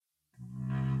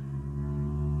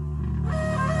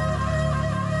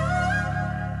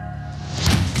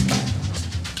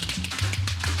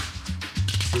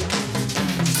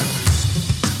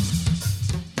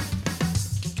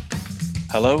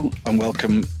Hello and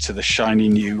welcome to the Shiny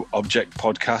New Object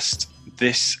podcast.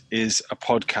 This is a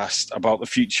podcast about the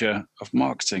future of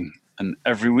marketing. And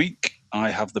every week I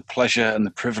have the pleasure and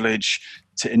the privilege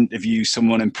to interview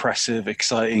someone impressive,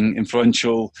 exciting,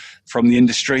 influential from the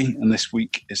industry. And this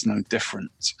week is no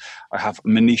different. I have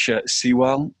Manisha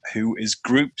Seewal, who is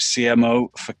Group CMO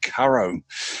for Carro.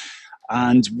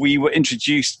 And we were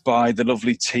introduced by the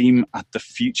lovely team at the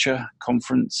Future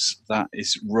conference that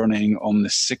is running on the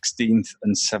 16th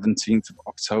and 17th of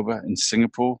October in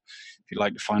Singapore. If you'd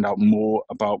like to find out more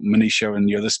about Manisha and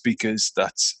the other speakers,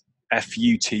 that's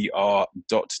futr.today.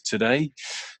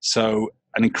 So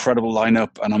an incredible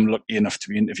lineup, and I'm lucky enough to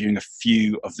be interviewing a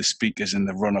few of the speakers in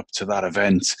the run-up to that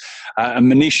event.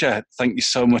 And Manisha, thank you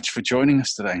so much for joining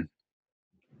us today.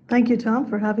 Thank you, Tom,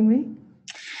 for having me.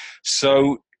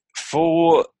 So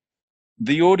for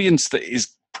the audience that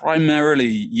is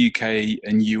primarily UK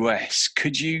and US,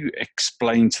 could you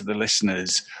explain to the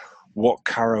listeners what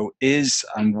Carro is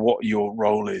and what your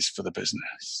role is for the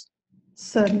business?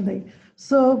 Certainly.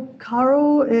 So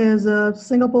Carro is a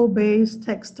Singapore-based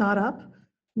tech startup.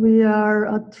 We are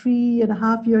a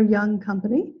 3.5-year young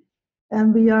company,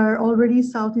 and we are already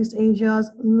Southeast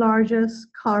Asia's largest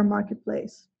car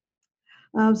marketplace.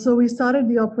 So we started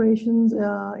the operations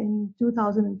in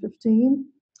 2015.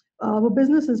 Our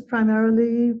business is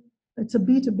primarily, it's a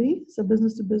B2B, it's a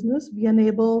business to business. We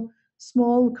enable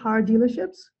small car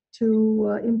dealerships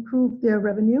to improve their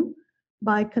revenue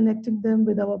by connecting them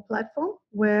with our platform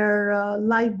where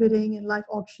live bidding and live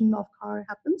auction of car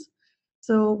happens.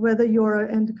 So whether you're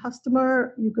an end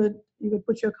customer, you could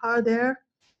put your car there.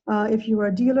 If you are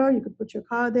a dealer, you could put your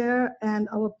car there, and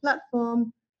our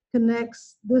platform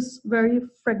connects this very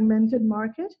fragmented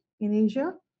market in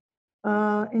Asia,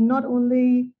 in not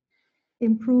only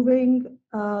improving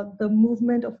the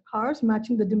movement of cars,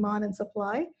 matching the demand and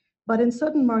supply, but in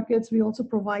certain markets, we also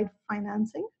provide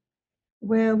financing,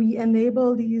 where we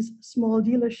enable these small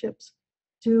dealerships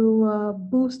to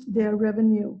boost their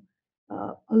revenue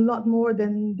a lot more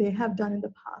than they have done in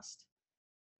the past.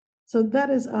 So that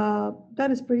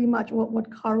is pretty much what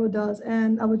Carro does.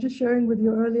 And I was just sharing with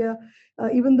you earlier,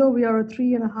 even though we are a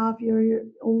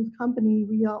 3.5-year-old company,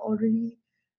 we are already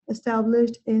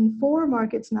established in 4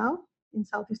 markets now in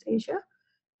Southeast Asia.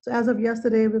 So as of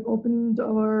yesterday, we've opened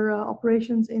our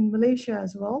operations in Malaysia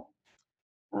as well.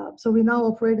 So we now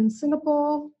operate in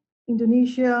Singapore,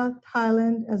 Indonesia,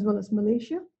 Thailand, as well as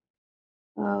Malaysia.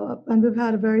 And we've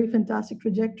had a very fantastic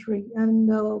trajectory, and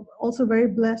also very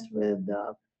blessed with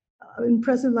an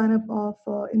impressive lineup of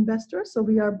investors. So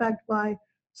we are backed by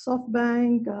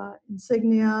SoftBank,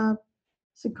 Insignia,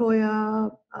 Sequoia,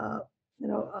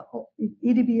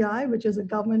 EDBI, which is a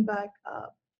government-backed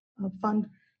fund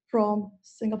from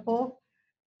Singapore.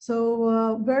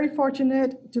 So very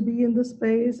fortunate to be in this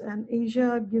space, and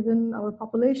Asia, given our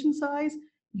population size,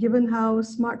 given how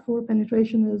smartphone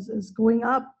penetration is going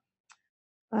up,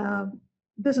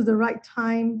 this is the right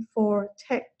time for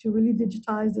tech to really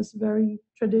digitize this very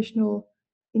traditional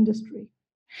industry.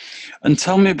 And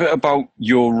tell me a bit about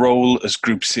your role as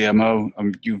Group CMO.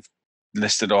 You've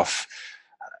listed off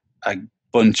a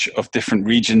bunch of different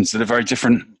regions that are very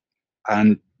different,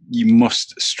 and you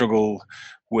must struggle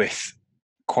with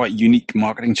quite unique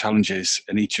marketing challenges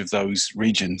in each of those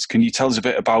regions. Can you tell us a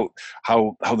bit about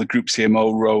how the Group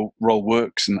CMO role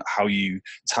works and how you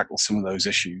tackle some of those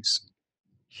issues?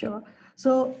 Sure.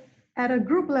 So at a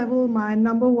group level, my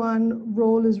number one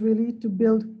role is really to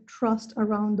build trust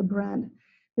around the brand,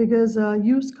 because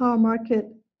used car market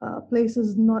place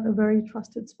is not a very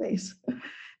trusted space.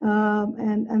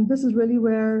 And this is really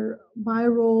where my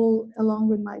role, along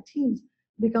with my teams,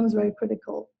 becomes very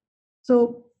critical.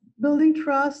 So building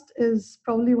trust is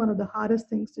probably one of the hardest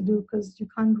things to do, because you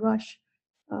can't rush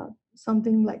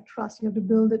something like trust. You have to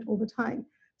build it over time.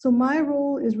 So my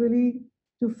role is really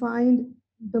to find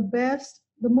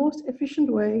the most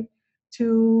efficient way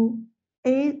to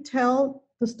tell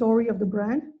the story of the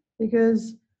brand,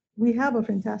 because we have a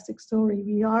fantastic story.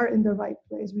 We are in the right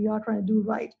place. We are trying to do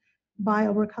right by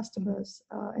our customers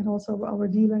and also our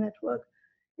dealer network.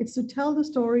 It's to tell the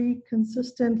story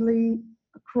consistently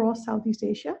across Southeast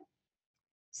Asia.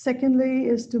 Secondly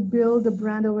is to build the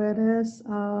brand awareness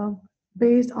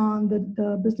based on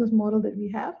the business model that we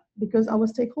have, because our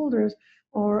stakeholders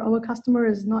or our customer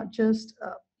is not just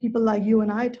people like you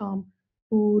and I, Tom,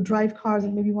 who drive cars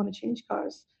and maybe want to change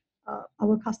cars.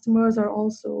 Our customers are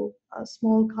also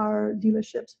small car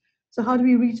dealerships. So how do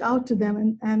we reach out to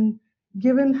them? And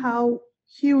given how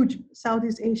huge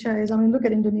Southeast Asia is, I mean, look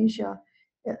at Indonesia,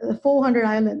 400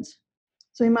 islands.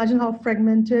 So imagine how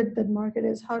fragmented that market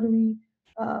is. How do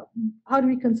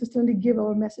we consistently give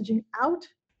our messaging out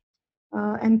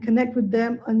and connect with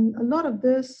them. And a lot of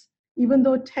this, even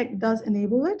though tech does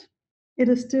enable it, it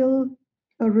is still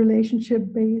a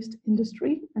relationship-based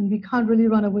industry, and we can't really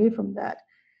run away from that.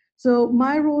 So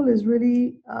my role is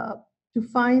really to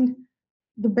find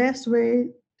the best way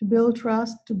to build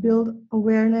trust, to build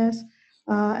awareness,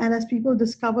 and as people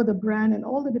discover the brand and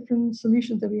all the different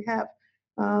solutions that we have,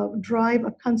 drive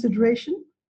a consideration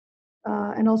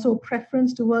and also a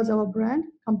preference towards our brand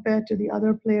compared to the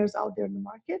other players out there in the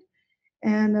market,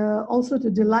 and also to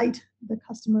delight the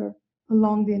customer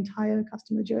along the entire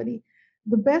customer journey.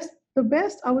 The best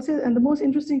I would say, and the most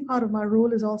interesting part of my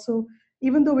role is also,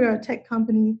 even though we are a tech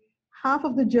company, half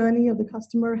of the journey of the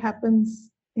customer happens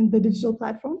in the digital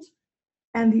platforms,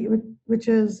 and which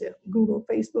is Google,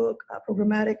 Facebook,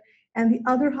 programmatic, and the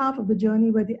other half of the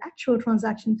journey where the actual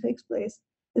transaction takes place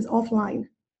is offline.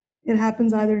 It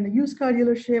happens either in a used car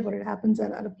dealership or it happens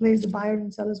at a place the buyer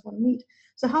and sellers want to meet.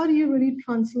 So how do you really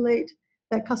translate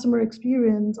that customer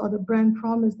experience or the brand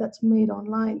promise that's made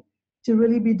online to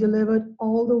really be delivered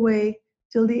all the way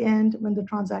till the end when the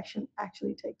transaction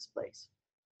actually takes place?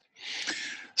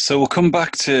 So we'll come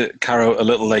back to Carro a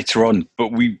little later on,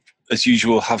 but we, as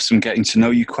usual, have some getting to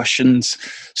know you questions.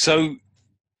 So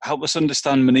help us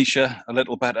understand Manisha a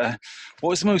little better.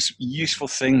 What is the most useful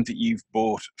thing that you've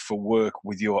bought for work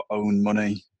with your own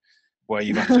money, where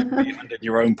you've actually put your hand in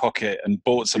your own pocket and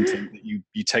bought something that you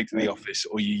take to the office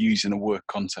or you use in a work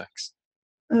context?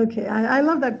 Okay, I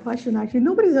love that question. Actually,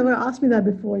 nobody's ever asked me that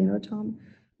before, Tom.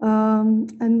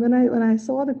 And when I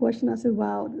saw the question, I said,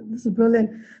 "Wow, this is brilliant."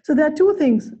 So there are two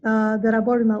things that I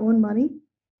bought with my own money.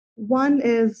 One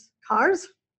is cars.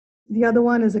 The other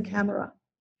one is a camera.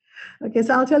 Okay,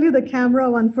 so I'll tell you the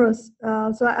camera one first.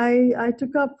 So I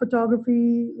took up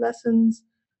photography lessons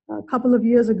a couple of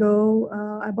years ago.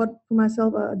 I bought for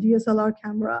myself a DSLR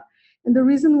camera. And the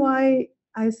reason why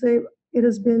I say it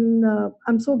has been,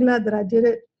 I'm so glad that I did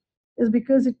it, is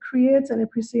because it creates an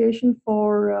appreciation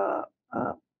for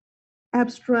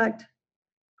abstract,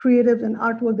 creative, and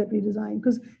artwork that we design.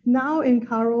 Because now in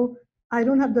Carro, I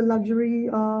don't have the luxury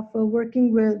of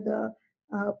working with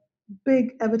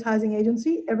big advertising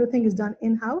agency. Everything is done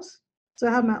in-house. So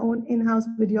I have my own in-house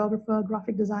videographer,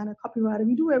 graphic designer, copywriter.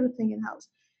 We do everything in-house.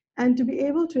 And to be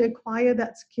able to acquire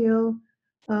that skill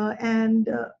and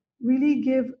really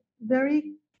give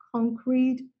very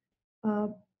concrete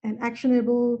and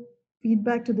actionable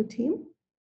feedback to the team,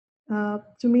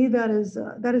 to me that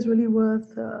is really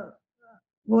worth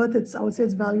its, I would say,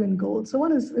 its value in gold. So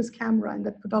one is camera and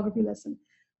that photography lesson.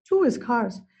 Two is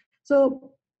cars.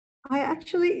 So I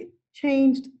actually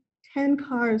changed 10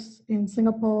 cars in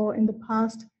Singapore in the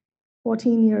past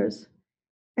 14 years.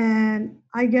 And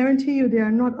I guarantee you there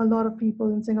are not a lot of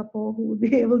people in Singapore who would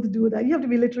be able to do that. You have to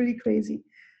be literally crazy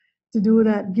to do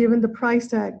that, given the price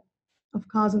tag of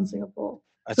cars in Singapore.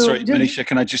 Sorry, Manisha,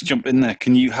 can I just jump in there?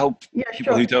 Can you help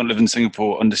people who don't live in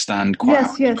Singapore understand how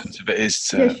expensive it is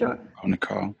to own a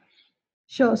car?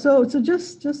 Sure. So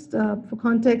just for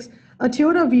context, a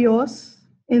Toyota Vios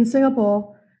in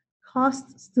Singapore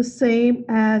costs the same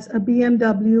as a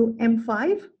BMW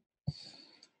M5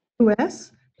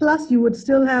 US, plus you would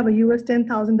still have a US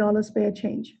 $10,000 spare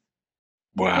change.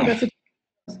 Wow. So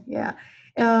yeah.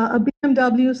 A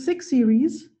BMW 6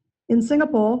 Series in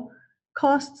Singapore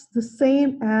costs the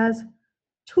same as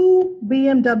two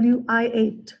BMW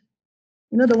i8.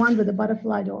 You know, the one with the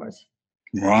butterfly doors.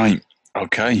 Right.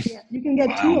 Okay. Yeah, you can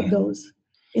get two of those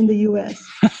in the US.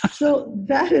 So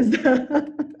that is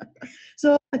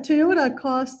so a Toyota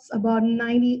costs about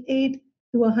 98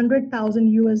 to 100,000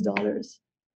 US dollars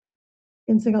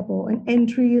in Singapore, an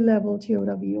entry level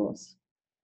Toyota Vios.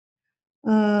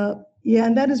 Yeah,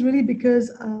 and that is really because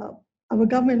our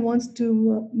government wants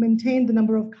to maintain the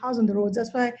number of cars on the roads.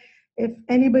 That's why if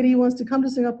anybody wants to come to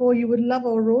Singapore, you would love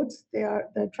our roads.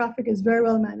 The traffic is very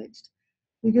well managed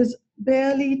because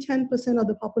barely 10% of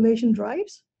the population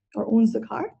drives or owns the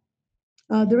car.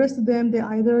 The rest of them, they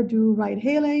either do ride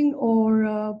hailing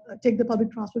or take the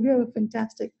public transport. We have a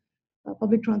fantastic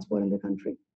public transport in the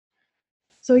country.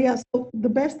 So yeah, so the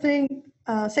best thing,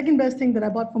 second best thing that I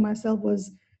bought for myself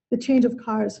was the change of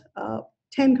cars,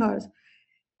 10 cars.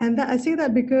 And I say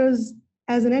that because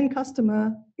as an end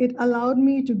customer, it allowed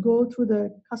me to go through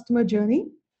the customer journey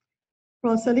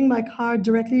from selling my car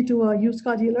directly to a used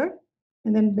car dealer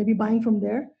and then maybe buying from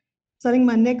there, selling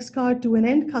my next car to an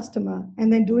end customer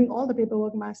and then doing all the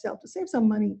paperwork myself to save some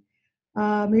money.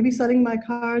 Maybe selling my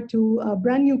car to a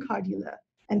brand new car dealer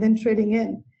and then trading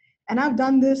in. And I've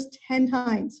done this 10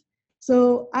 times.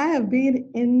 So I have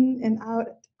been in and out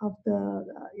of the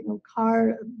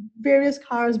various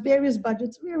cars, various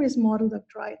budgets, various models I've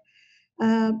tried.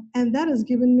 And that has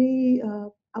given me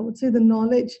I would say, the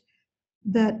knowledge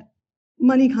that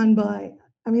money can't buy.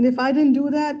 I mean, if I didn't do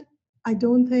that, I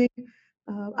don't think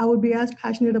I would be as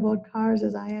passionate about cars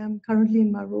as I am currently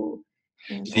in my role.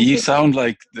 And So you also, sound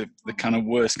like the kind of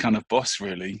worst kind of boss,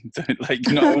 really. Like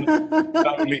not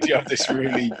only do you have this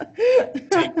really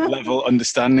deep level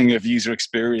understanding of user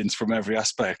experience from every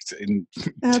aspect in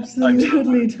 10 times over,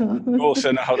 absolutely, you Tom.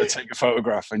 also know how to take a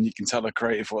photograph and you can tell a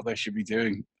creative what they should be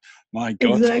doing. My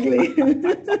God. Exactly.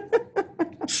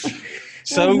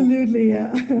 So, Absolutely,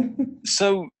 yeah.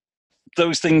 so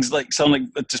those things like sound like,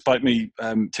 despite me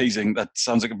teasing, that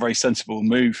sounds like a very sensible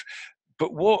move.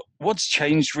 But what's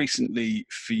changed recently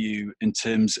for you in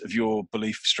terms of your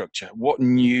belief structure? What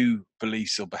new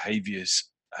beliefs or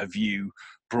behaviours have you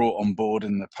brought on board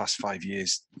in the past 5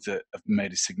 years that have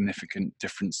made a significant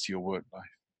difference to your work life?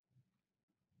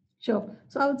 Sure.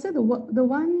 So I would say the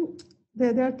one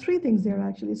there are three things there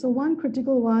actually. So one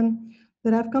critical one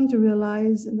that I've come to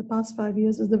realize in the past 5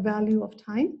 years is the value of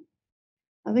time.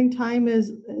 I think time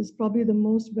is probably the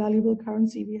most valuable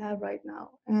currency we have right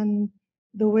now, and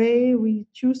the way we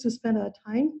choose to spend our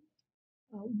time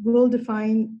will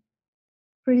define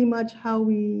pretty much how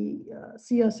we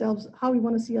see ourselves, how we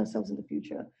want to see ourselves in the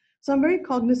future. So I'm very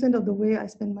cognizant of the way I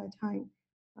spend my time,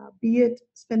 be it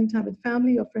spending time with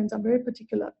family or friends. I'm very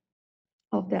particular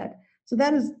of that. So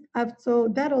so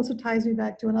that also ties me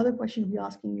back to another question you'll be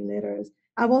asking me later. Is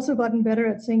I've also gotten better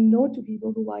at saying no to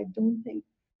people who I don't think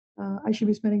I should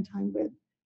be spending time with.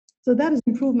 So that has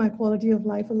improved my quality of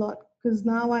life a lot because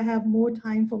now I have more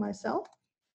time for myself.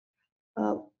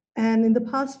 Uh, and in the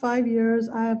past 5 years,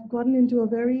 I've gotten into a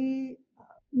very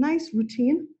nice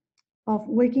routine of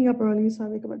waking up early. So I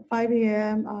wake up at 5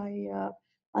 a.m.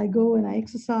 I go and I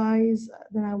exercise.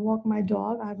 Then I walk my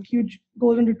dog. I have a huge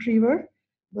golden retriever,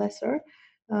 bless her.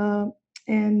 Uh,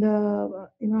 and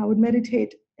I would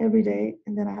meditate every day,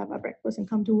 and then I have my breakfast and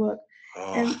come to work.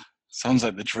 Oh, And sounds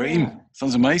like the dream. yeah,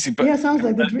 Sounds amazing. But yeah, sounds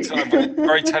like the dream. so a very,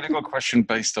 very technical question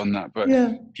based on that. But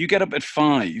Yeah, if you get up at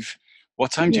 5,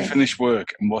 what time do you yes. finish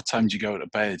work and what time do you go to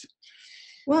bed?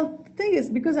 Well, the thing is,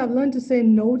 because I've learned to say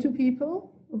no to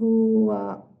people who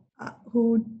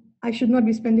I should not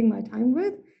be spending my time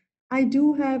with, I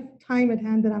do have time at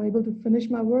hand that I'm able to finish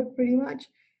my work pretty much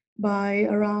by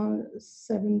around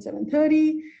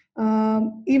 7:30.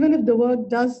 Even if the work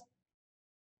does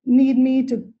need me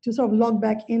to sort of log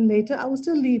back in later, I will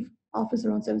still leave office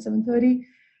around 7:30,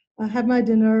 have my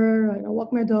dinner,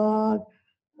 walk my dog.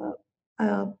 Uh,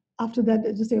 uh, After that,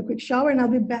 just take a quick shower, and I'll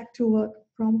be back to work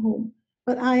from home.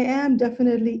 But I am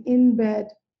definitely in bed,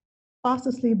 fast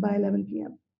asleep by 11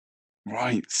 p.m.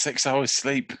 Right, 6 hours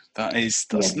sleep. That's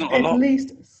Yes, not a at lot. least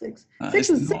six. That Six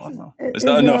is is not six a lot. Is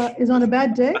that enough? is on a bad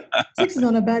day. Six is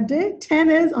on a bad day. 10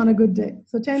 is on a good day.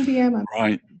 So 10 p.m.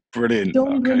 Right, brilliant.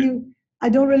 don't Okay, really I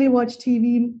don't really watch TV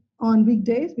on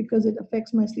weekdays because it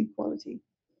affects my sleep quality.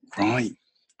 right,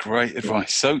 great Yeah.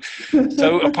 advice. So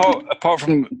apart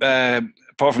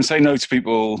from saying no to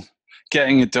people,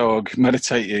 getting a dog,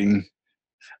 meditating, Yes.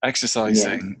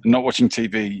 exercising, not watching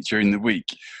TV during the week,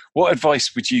 what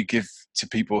advice would you give to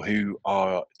people who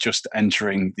are just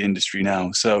entering the industry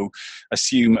now? So,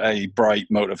 assume a bright,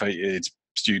 motivated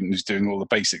student who's doing all the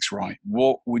basics right.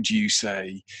 What would you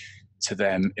say to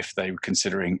them if they were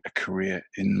considering a career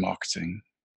in marketing?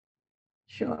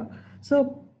 Sure.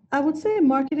 So I would say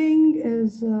marketing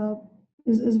is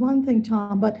one thing,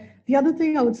 Tom, but the other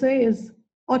thing I would say is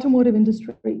automotive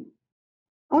industry.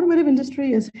 Automotive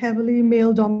industry is heavily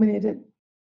male dominated.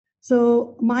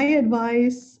 So my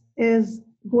advice is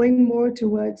going more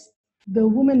towards the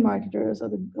women marketers or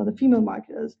the female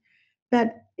marketers,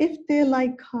 that if they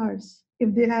like cars,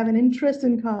 if they have an interest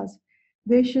in cars,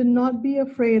 they should not be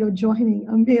afraid of joining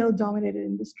a male dominated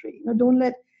industry. Don't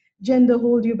let gender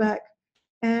hold you back.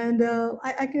 And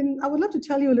I would love to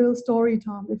tell you a little story,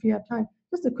 Tom, if you have time.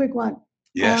 Just a quick one.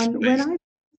 Yes, On please.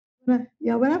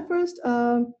 when I first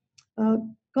uh,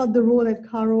 got the role at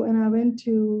Carro and I went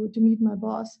to meet my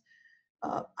boss,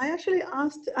 I actually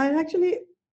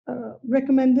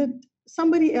recommended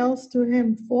somebody else to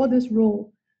him for this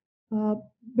role uh,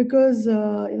 because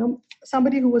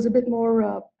somebody who was a bit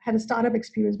more had a startup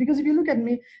experience. Because if you look at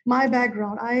me, my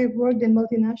background, I worked in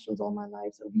multinationals all my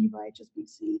life, so Viva,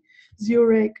 HSBC,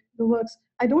 Zurich, the works.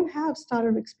 I don't have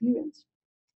startup experience,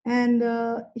 and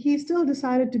he still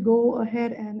decided to go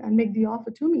ahead and make the offer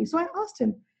to me. So I asked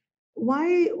him,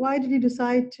 why did you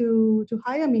decide to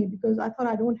hire me? Because I thought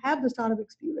I don't have the startup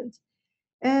experience.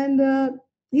 And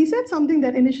he said something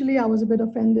that initially I was a bit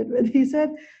offended with. He said,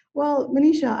 well,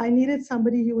 Manisha, I needed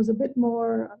somebody who was a bit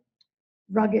more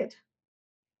rugged.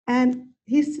 And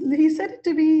he said it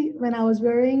to me when I was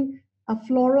wearing a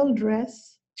floral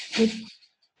dress with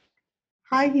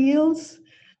high heels,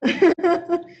 Okay.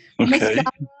 mascara.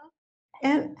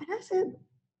 And I said,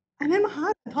 and in my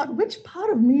heart, I thought, which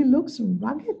part of me looks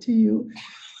rugged to you?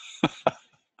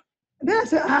 Then I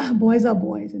said, boys are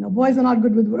boys. Boys are not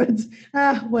good with words.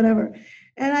 Whatever.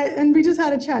 And we just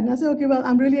had a chat. And I said, okay, well,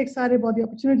 I'm really excited about the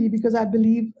opportunity because I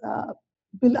believe,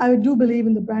 I do believe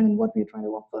in the brand and what we're trying to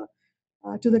offer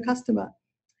to the customer.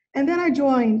 And then I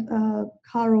joined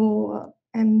Carro,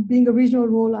 and being a regional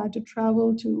role, I had to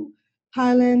travel to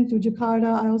Thailand, to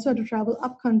Jakarta. I also had to travel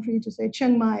up country to, say,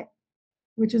 Chiang Mai,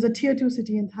 which is a tier 2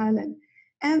 city in Thailand.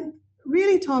 And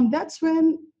really, Tom, that's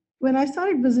when I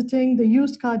started visiting the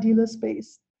used car dealer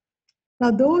space.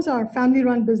 Now, those are family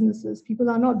run businesses. People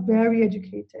are not very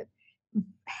educated,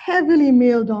 heavily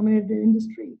male dominated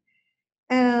industry.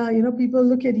 People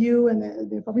look at you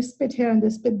and they probably spit here and they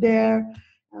spit there.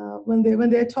 When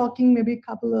they're talking, maybe a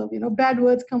couple of bad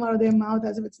words come out of their mouth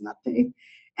as if it's nothing.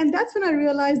 And that's when I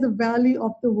realized the value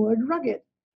of the word rugged.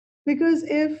 Because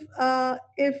if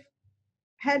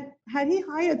had he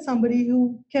hired somebody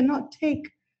who cannot take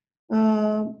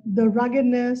the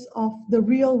ruggedness of the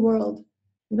real world,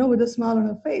 with a smile on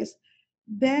her face,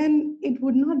 then it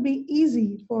would not be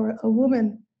easy for a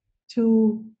woman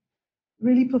to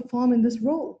really perform in this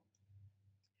role.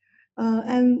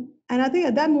 And I think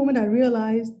at that moment I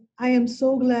realized I am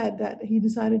so glad that he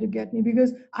decided to get me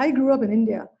because I grew up in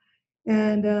India,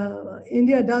 and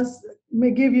India does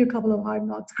may give you a couple of hard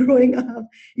knocks growing up.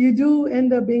 You do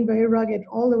end up being very rugged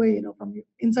all the way, from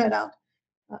inside out.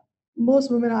 Uh, Most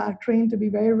women are trained to be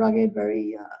very rugged,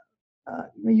 very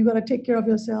you got to take care of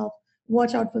yourself,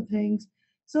 watch out for things.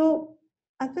 So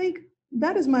I think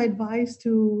that is my advice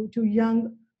to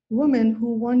young women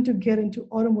who want to get into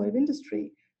automotive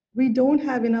industry. We don't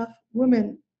have enough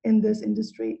women in this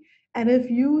industry. And if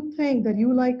you think that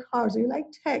you like cars or you like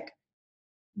tech,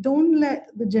 don't let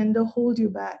the gender hold you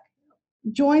back.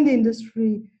 Join the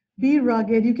industry, be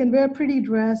rugged. You can wear a pretty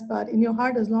dress, but in your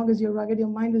heart, as long as you're rugged, your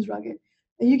mind is rugged,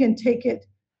 and you can take it.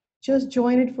 Just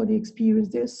join it for the experience.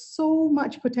 There's so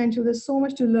much potential, there's so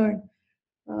much to learn.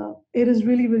 It is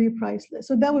really, really priceless.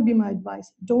 So that would be my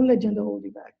advice. Don't let gender hold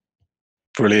you back.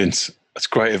 Brilliant. That's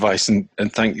great advice, and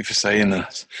thank you for saying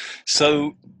that.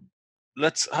 So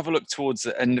let's have a look towards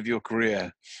the end of your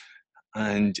career.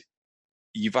 And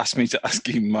you've asked me to ask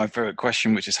you my favorite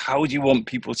question, which is how do you want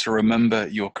people to remember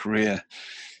your career?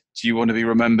 Do you want to be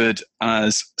remembered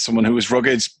as someone who was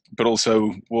rugged but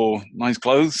also wore nice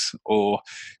clothes, or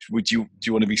do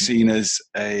you want to be seen as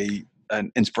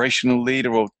an inspirational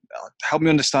leader? Or help me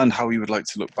understand how you would like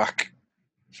to look back.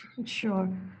 Sure.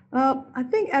 I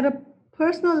think at a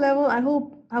personal level,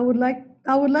 I would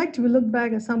like to look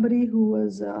back as somebody who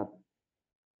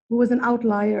was an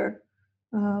outlier,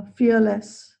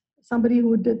 fearless, somebody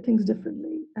who did things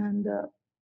differently and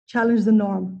challenged the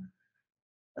norm.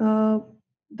 Uh,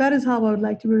 that is how I would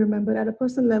like to be remembered at a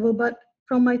personal level. But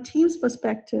from my team's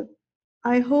perspective,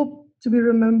 I hope to be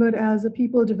remembered as a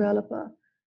people developer,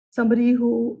 somebody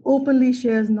who openly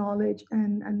shares knowledge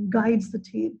and guides the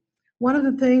team. One of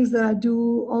the things that I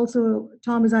do also,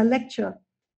 Tom, is I lecture.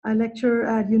 I lecture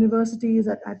at universities,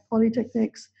 at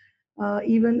polytechnics,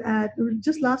 even at,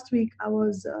 just last week, I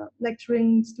was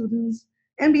lecturing students,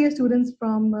 MBA students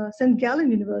from St. Gallen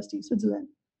University, Switzerland,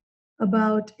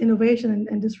 about innovation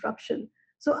and disruption.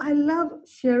 So I love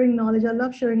sharing knowledge. I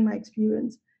love sharing my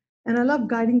experience. And I love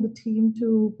guiding the team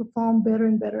to perform better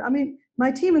and better. I mean,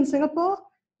 my team in Singapore,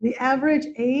 the average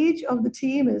age of the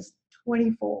team is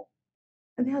 24.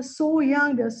 And they are so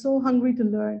young, they're so hungry to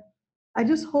learn. I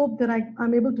just hope that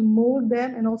I'm able to mold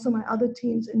them and also my other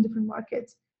teams in different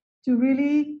markets to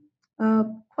really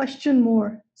question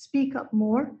more, speak up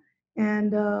more,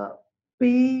 and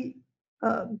be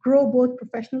grow both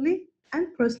professionally and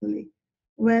personally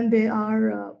when they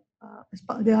are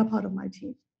part of my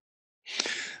team.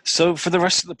 So for the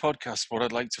rest of the podcast, what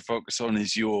I'd like to focus on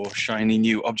is your shiny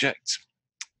new object,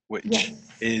 which Yes.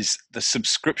 is the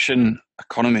subscription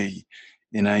economy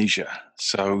in Asia.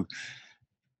 So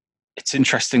it's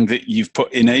interesting that you've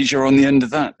put in Asia on the end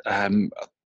of that.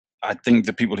 I think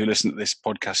the people who listen to this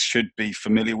podcast should be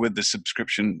familiar with the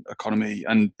subscription economy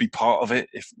and be part of it,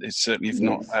 if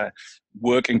not Yes.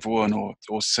 working for one,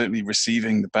 or certainly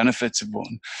receiving the benefits of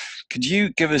one. Could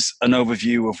you give us an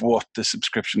overview of what the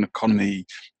subscription economy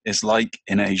is like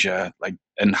in Asia,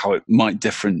 and how it might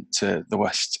different to the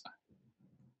West?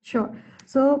 Sure.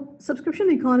 So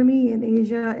subscription economy in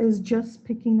Asia is just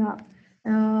picking up.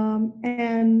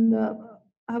 And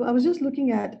I was just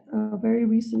looking at a very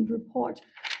recent report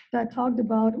that talked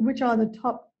about which are the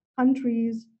top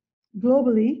countries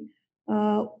globally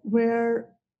where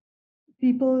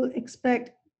people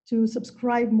expect to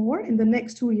subscribe more in the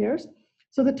next 2 years.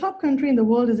 So the top country in the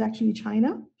world is actually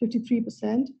China,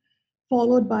 53%,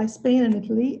 followed by Spain and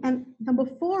Italy. And number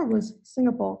 4 was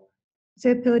Singapore,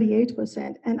 say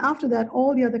 38%. And after that,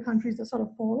 all the other countries that sort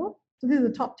of follow. So these are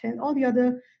the top 10. All the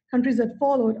other countries that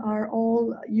followed are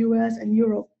all US and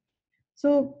Europe.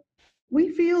 So we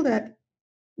feel that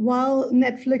while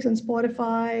Netflix and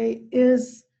Spotify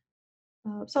is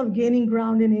sort of gaining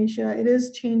ground in Asia, it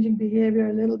is changing behavior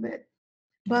a little bit.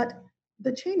 But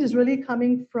the change is really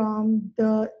coming from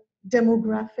the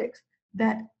demographics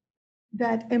that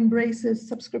embraces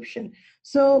subscription.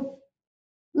 So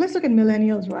let's look at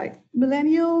millennials, right?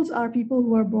 Millennials are people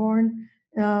who are born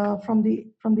from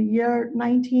the year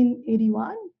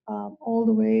 1981 all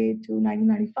the way to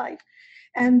 1995.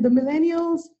 And the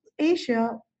millennials,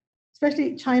 Asia,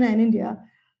 especially China and India,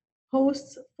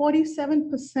 hosts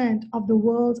 47% of the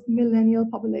world's millennial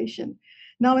population.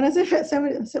 Now, when I say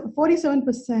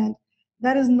 47%,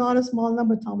 that is not a small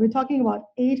number, Tom. We're talking about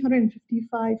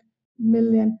 855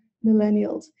 million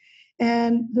millennials.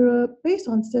 And based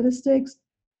on statistics,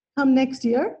 come next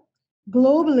year,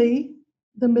 globally,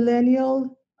 the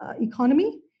millennial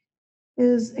economy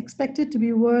is expected to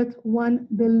be worth $1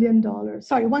 billion.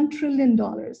 Sorry, $1 trillion.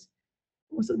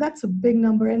 So that's a big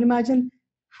number. And imagine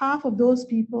half of those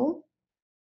people,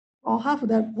 or half of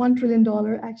that $1 trillion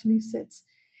actually sits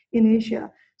in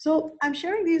Asia. So I'm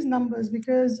sharing these numbers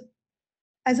because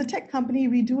as a tech company,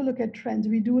 we do look at trends.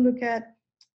 We do look at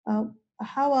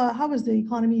how is the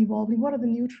economy evolving? What are the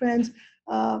new trends?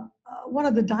 What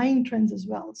are the dying trends as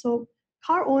well? So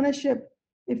car ownership,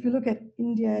 if you look at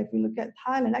India, if you look at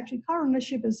Thailand, actually car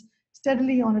ownership is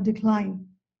steadily on a decline.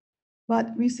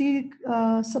 But we see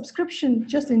subscription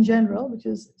just in general, which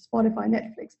is Spotify,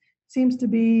 Netflix, seems to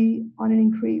be on an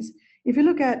increase. If you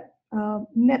look at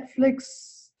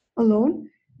Netflix alone,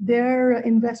 their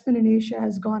investment in Asia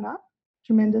has gone up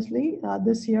tremendously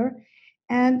this year.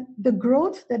 And the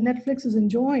growth that Netflix is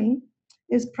enjoying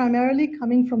is primarily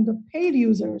coming from the paid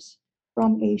users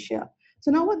from Asia.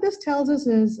 So now what this tells us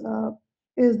is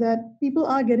that people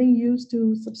are getting used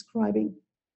to subscribing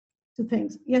to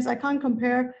things. Yes, I can't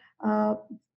compare.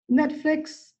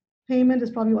 Netflix payment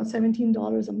is probably about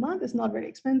 $17 a month. It's not very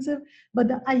expensive, but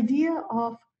the idea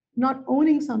of not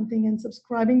owning something and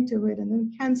subscribing to it and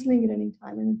then canceling it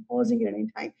anytime and then pausing it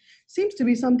anytime seems to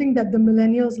be something that the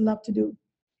millennials love to do.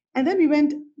 And then we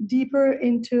went deeper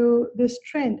into this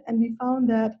trend and we found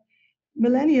that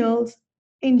millennials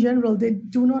in general, they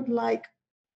do not like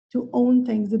to own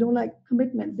things. They don't like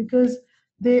commitment because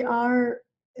they are,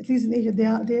 at least in Asia,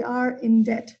 they are in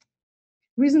debt.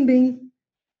 Reason being,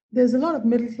 there's a lot of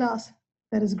middle class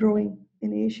that is growing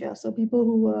in Asia. So people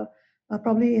who are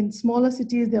probably in smaller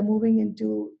cities, they're moving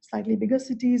into slightly bigger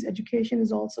cities. Education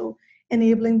is also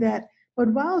enabling that. But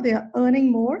while they are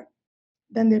earning more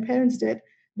than their parents did,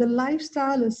 the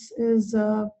lifestyle is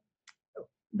the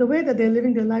way that they're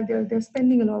living their life, they're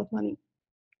spending a lot of money.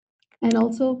 And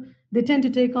also, they tend to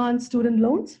take on student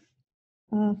loans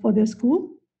for their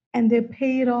school, and they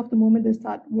pay it off the moment they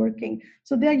start working.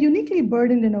 So they're uniquely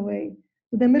burdened in a way.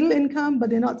 So they're middle income, but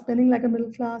they're not spending like a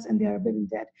middle class, and they're a bit in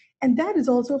debt. And that is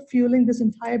also fueling this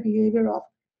entire behavior of,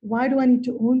 why do I need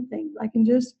to own things? I can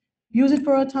just use it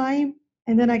for a time,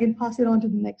 and then I can pass it on to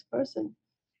the next person.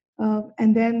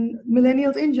 And then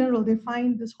millennials in general, they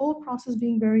find this whole process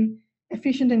being very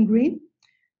efficient and green.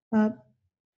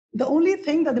 The only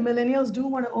thing that the millennials do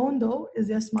want to own, though, is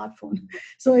their smartphone.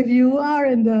 So if you are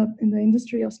in the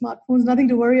industry of smartphones, nothing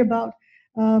to worry about.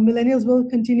 Millennials will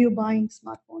continue buying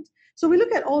smartphones. So we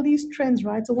look at all these trends,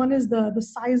 right? So one is the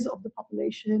size of the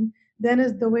population. Then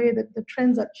is the way that the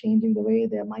trends are changing, the way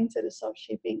their mindset is sort of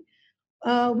shaping.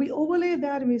 We overlay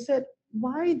that and we said,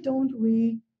 why don't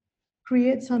we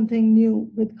create something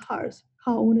new with cars,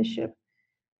 car ownership?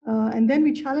 And then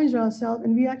we challenged ourselves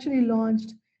and we actually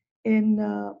launched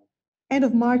in end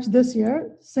of March this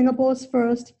year, Singapore's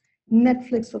first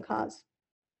Netflix for cars,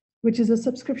 which is a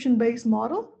subscription-based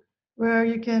model where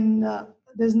you can,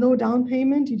 there's no down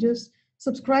payment. You just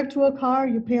subscribe to a car,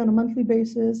 you pay on a monthly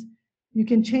basis. You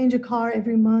can change a car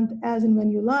every month as and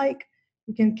when you like.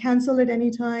 You can cancel it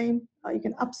anytime. You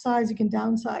can upsize, you can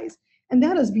downsize. And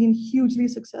that has been hugely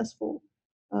successful,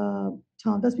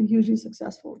 Tom. That's been hugely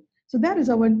successful. So that is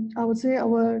our, I would say,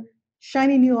 our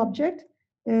shiny new object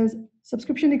is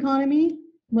subscription economy,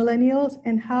 millennials,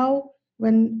 and how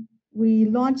when we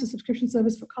launch a subscription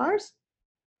service for cars,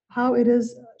 how it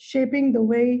is shaping the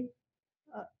way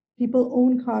people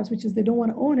own cars, which is they don't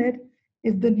want to own it.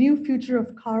 If the new future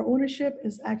of car ownership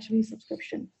is actually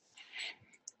subscription.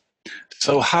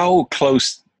 So how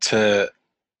close to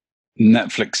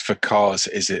Netflix for cars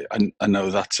is it? I know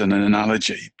that's an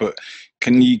analogy, but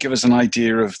can you give us an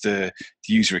idea of the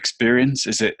user experience?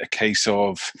 Is it a case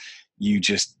of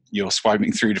you're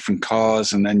swiping through different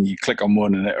cars and then you click on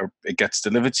one and it gets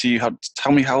delivered to you?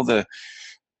 Tell me how the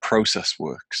process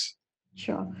works.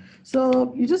 Sure.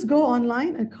 So you just go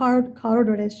online at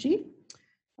carro.sg,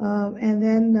 and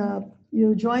then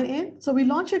you join in. So we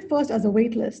launched it first as a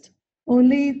wait list.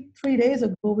 Only 3 days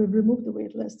ago, we removed the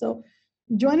wait list. So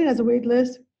you join it as a wait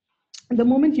list. And the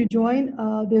moment you join,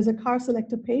 there's a car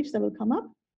selector page that will come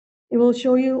up. It will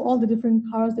show you all the different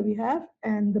cars that we have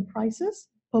and the prices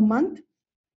per month.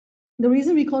 The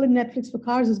reason we call it Netflix for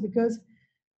cars is because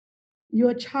you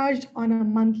are charged on a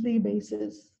monthly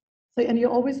basis. So, and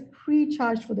you're always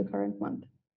pre-charged for the current month.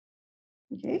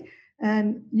 Okay,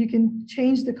 and you can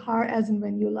change the car as and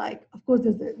when you like. Of course,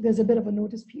 there's a bit of a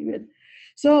notice period.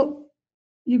 So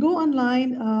you go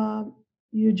online,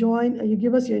 you join, you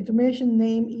give us your information,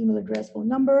 name, email address, phone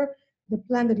number, the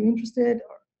plan that you're interested,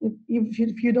 or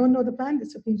if you don't know the plan,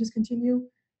 it's okay, just continue.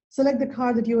 Select the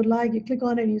car that you would like, you click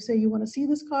on it and you say you want to see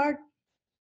this car.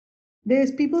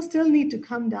 People still need to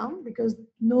come down because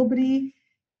nobody,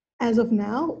 as of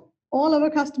now, all our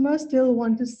customers still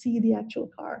want to see the actual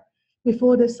car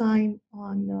before they sign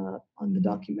on the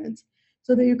documents.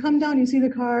 So that you come down, you see the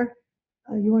car,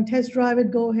 you want to test drive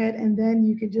it, go ahead, and then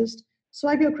you can just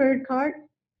swipe your credit card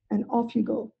and off you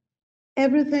go.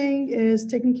 Everything is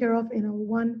taken care of in a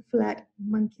one flat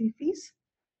monthly fees.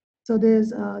 So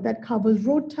there's that covers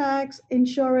road tax,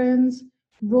 insurance,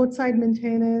 roadside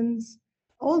maintenance,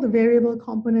 all the variable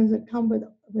components that come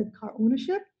with car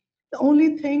ownership. The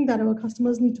only thing that our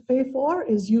customers need to pay for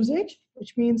is usage,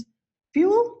 which means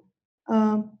fuel,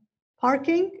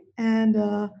 parking,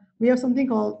 and we have something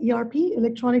called ERP,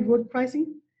 electronic road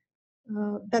pricing.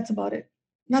 That's about it.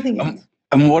 Nothing else.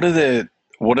 And what are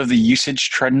the usage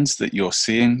trends that you're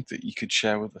seeing that you could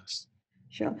share with us?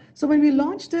 Sure. So when we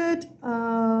launched it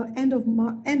end of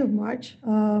March,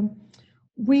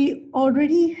 we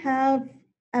already have,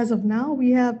 as of now,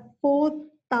 we have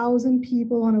 4,000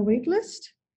 people on a wait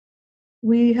list.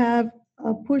 We have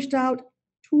pushed out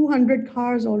 200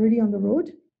 cars already on the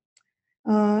road.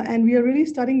 And we are really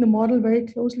studying the model very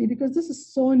closely because this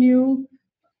is so new.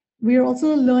 We are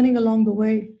also learning along the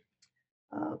way.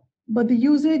 But the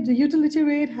utility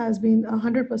rate has been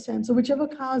 100%. So whichever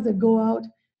cars that go out,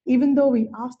 even though we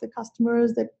ask the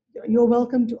customers that you're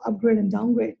welcome to upgrade and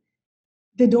downgrade,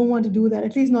 they don't want to do that,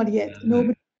 at least not yet.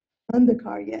 Nobody's done the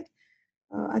car yet.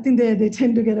 I think they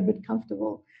tend to get a bit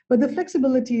comfortable. But the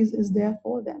flexibility is there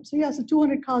for them. So yeah, so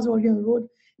 200 cars already on the road.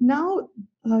 Now,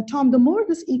 Tom, the more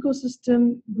this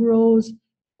ecosystem grows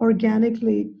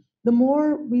organically, the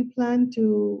more we plan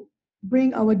to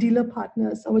bring our dealer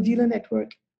partners, our dealer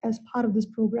network as part of this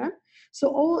program.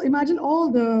 So imagine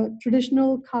all the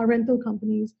traditional car rental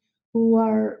companies who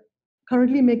are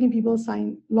currently making people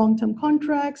sign long-term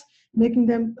contracts, making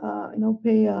them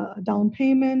pay a down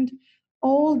payment.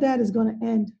 All that is going to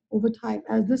end over time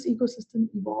as this ecosystem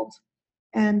evolves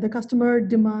and the customer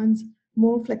demands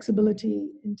more flexibility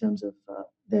in terms of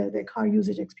their car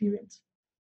usage experience.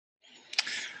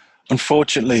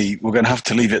 Unfortunately, we're going to have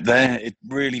to leave it there. It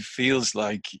really feels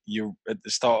like you're at the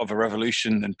start of a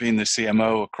revolution, and being the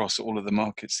CMO across all of the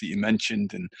markets that you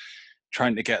mentioned and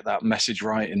trying to get that message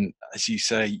right. And as you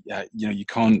say, you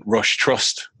can't rush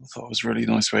trust. I thought it was a really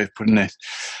nice way of putting it.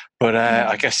 But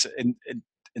I guess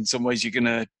in some ways you're going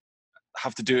to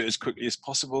have to do it as quickly as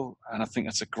possible. And I think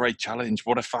that's a great challenge.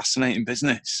 What a fascinating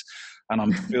business. And I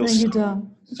feel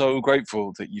so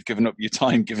grateful that you've given up your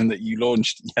time, given that you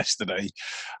launched yesterday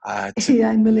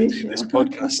in Malaysia. To this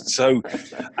podcast. So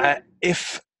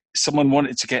if someone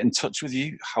wanted to get in touch with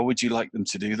you, how would you like them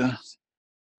to do that?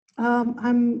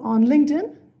 I'm on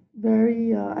LinkedIn.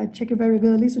 I check it very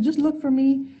regularly. So just look for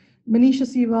me, Manisha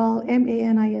Seewal,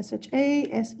 Manisha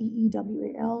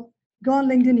Seewal. Go on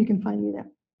LinkedIn, you can find me there.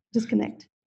 Just connect.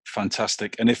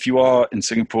 Fantastic. And if you are in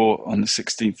Singapore on the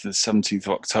 16th to the 17th of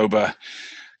October,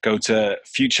 go to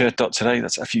future.today,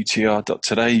 that's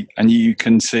futr.today, and you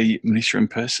can see Manisha in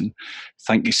person.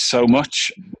 Thank you so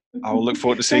much. I will look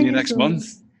forward to seeing you next month.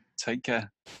 Take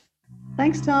care.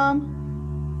 Thanks, Tom.